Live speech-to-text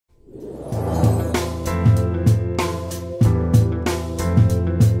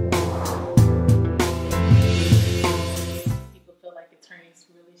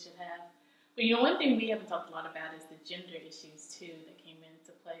But you know, one thing we haven't talked a lot about is the gender issues too that came into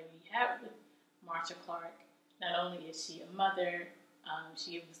play. We have with Marcia Clark. Not only is she a mother,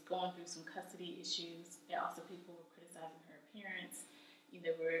 she was going through some custody issues. There also people were criticizing her appearance.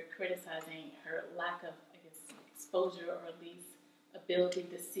 They were criticizing her lack of, I guess, exposure or at least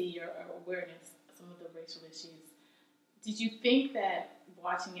ability to see or awareness of some of the racial issues. Did you think that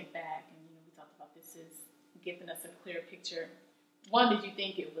watching it back, and we talked about this is giving us a clear picture. One, did you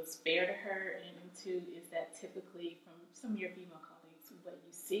think it was fair to her? And two, is that typically from some of your female colleagues what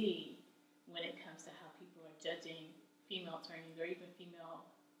you see when it comes to how people are judging female attorneys or even female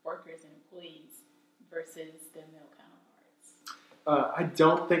workers and employees versus their male counterparts? I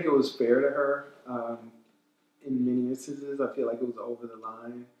don't think it was fair to her. In many instances, I feel like it was over the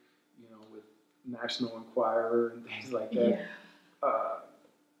line, with National Enquirer and things like that. Yeah.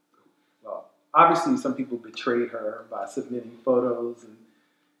 Well, obviously some people betrayed her by submitting photos and,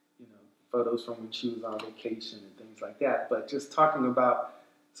 photos from when she was on vacation and things like that. But just talking about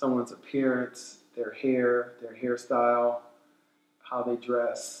someone's appearance, their hair, their hairstyle, how they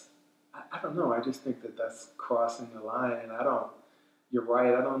dress, I don't know. I just think that that's crossing the line. And you're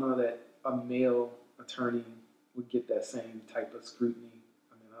right, I don't know that a male attorney would get that same type of scrutiny.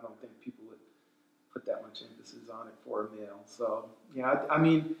 I mean, I don't think people would put that much emphasis on it for a male. So, yeah, I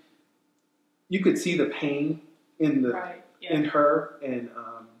mean, you could see the pain in in her, and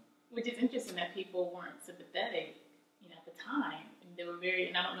which is interesting that people weren't sympathetic, at the time. And they were very,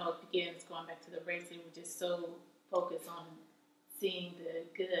 and I don't know if again it's going back to the race. They were just so focused on seeing the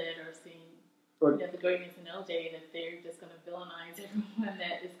good or seeing the greatness in LJ that they're just going to villainize everyone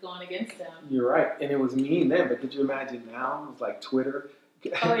that is going against them. You're right, and it was mean then. But could you imagine now? It was like Twitter.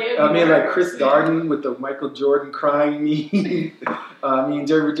 Oh, yeah, I mean, like Chris Darden with the Michael Jordan crying meme. I mean,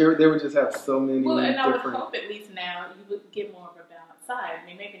 they would just have so many. Well, and I would hope at least now you would get more of a balanced side. I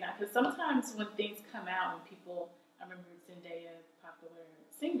mean, maybe not, because sometimes when things come out, when people, I remember Zendaya, popular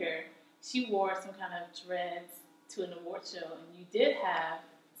singer, she wore some kind of dreads to an award show, and you did have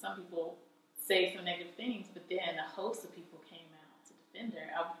some people say some negative things, but then a host of people came out to defend her.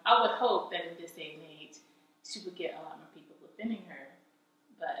 I would hope that in this day and age, she would get a lot more people defending her.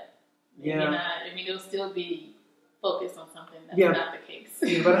 But maybe not. I mean, it'll still be focused on something that's not the case.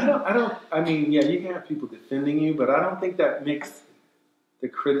 Yeah, but I mean, you can have people defending you, but I don't think that makes the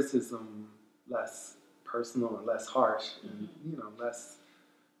criticism less personal and less harsh and, less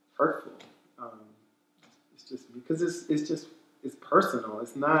hurtful. It's just because it's personal.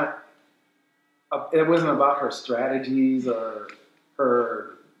 It's not, it wasn't about her strategies or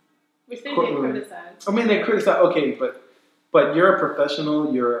her. Which they did criticize. I mean, they criticize, okay, but you're a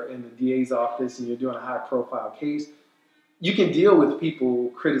professional, you're in the DA's office, and you're doing a high-profile case. You can deal with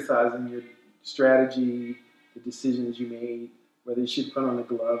people criticizing your strategy, the decisions you made, whether you should put on a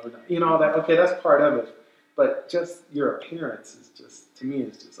glove or not. All that. Okay, that's part of it. But just your appearance is just, to me,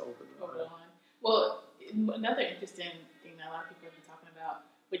 it's just over the line. Well, another interesting thing that a lot of people have been talking about,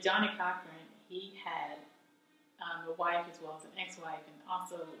 with Johnny Cochran, he had a wife as well as an ex-wife, and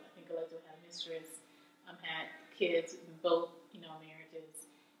also, I think, allegedly had a mistress, had kids in both, marriages,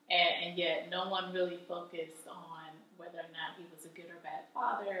 and yet no one really focused on whether or not he was a good or bad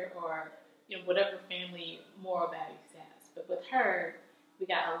father or, whatever family moral values he has. But with her, we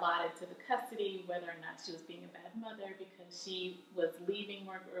got allotted to the custody, whether or not she was being a bad mother because she was leaving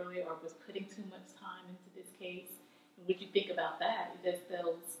work early or was putting too much time into this case. And what do you think about that? Just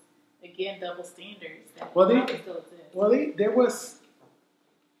those, again, double standards that probably still exist. Well, there was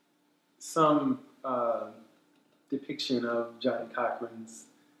some depiction of Johnny Cochran's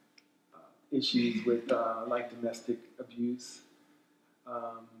issues with domestic abuse.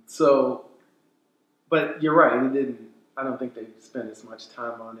 But you're right, it didn't. I don't think they spent as much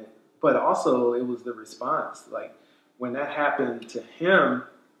time on it. But also, it was the response. Like when that happened to him,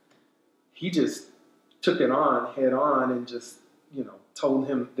 he just took it on head on and just told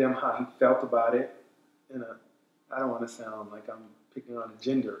them how he felt about it. I don't want to sound like I'm picking on a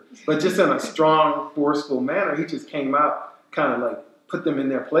gender, but just in a strong, forceful manner. He just came out, kind of like put them in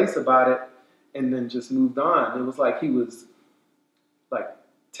their place about it, and then just moved on. It was like he was like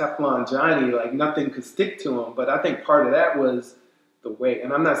Teflon Johnny, like nothing could stick to him. But I think part of that was the way,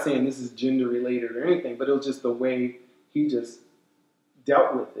 and I'm not saying this is gender related or anything, but it was just the way he just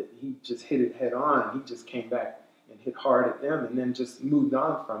dealt with it. He just hit it head on. He just came back and hit hard at them and then just moved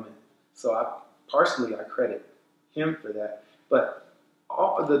on from it. So I credit him for that. But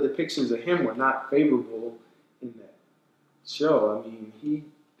all of the depictions of him were not favorable in that show. I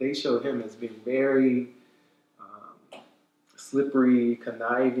mean, they showed him as being very slippery,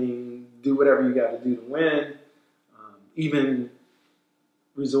 conniving, do whatever you got to do to win. Even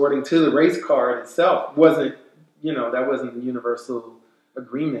resorting to the race card itself wasn't, that wasn't a universal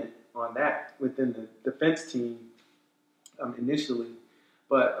agreement on that within the defense team initially.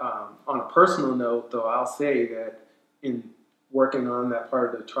 But on a personal note, though, I'll say that in working on that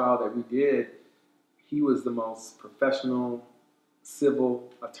part of the trial that we did, he was the most professional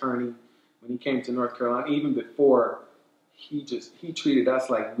civil attorney when he came to North Carolina. Even before, he treated us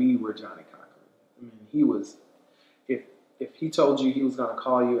like we were Johnny Cochran. I mean, he was, if he told you he was going to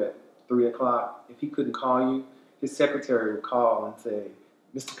call you at 3 o'clock, if he couldn't call you, his secretary would call and say,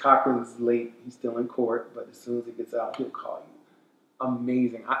 Mr. Cochran's late, he's still in court, but as soon as he gets out, he'll call you.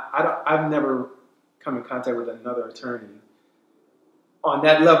 Amazing. I've never come in contact with another attorney on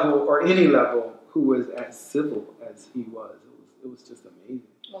that level or any level who was as civil as he was. It was just amazing.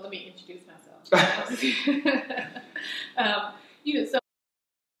 Well, let me introduce myself. So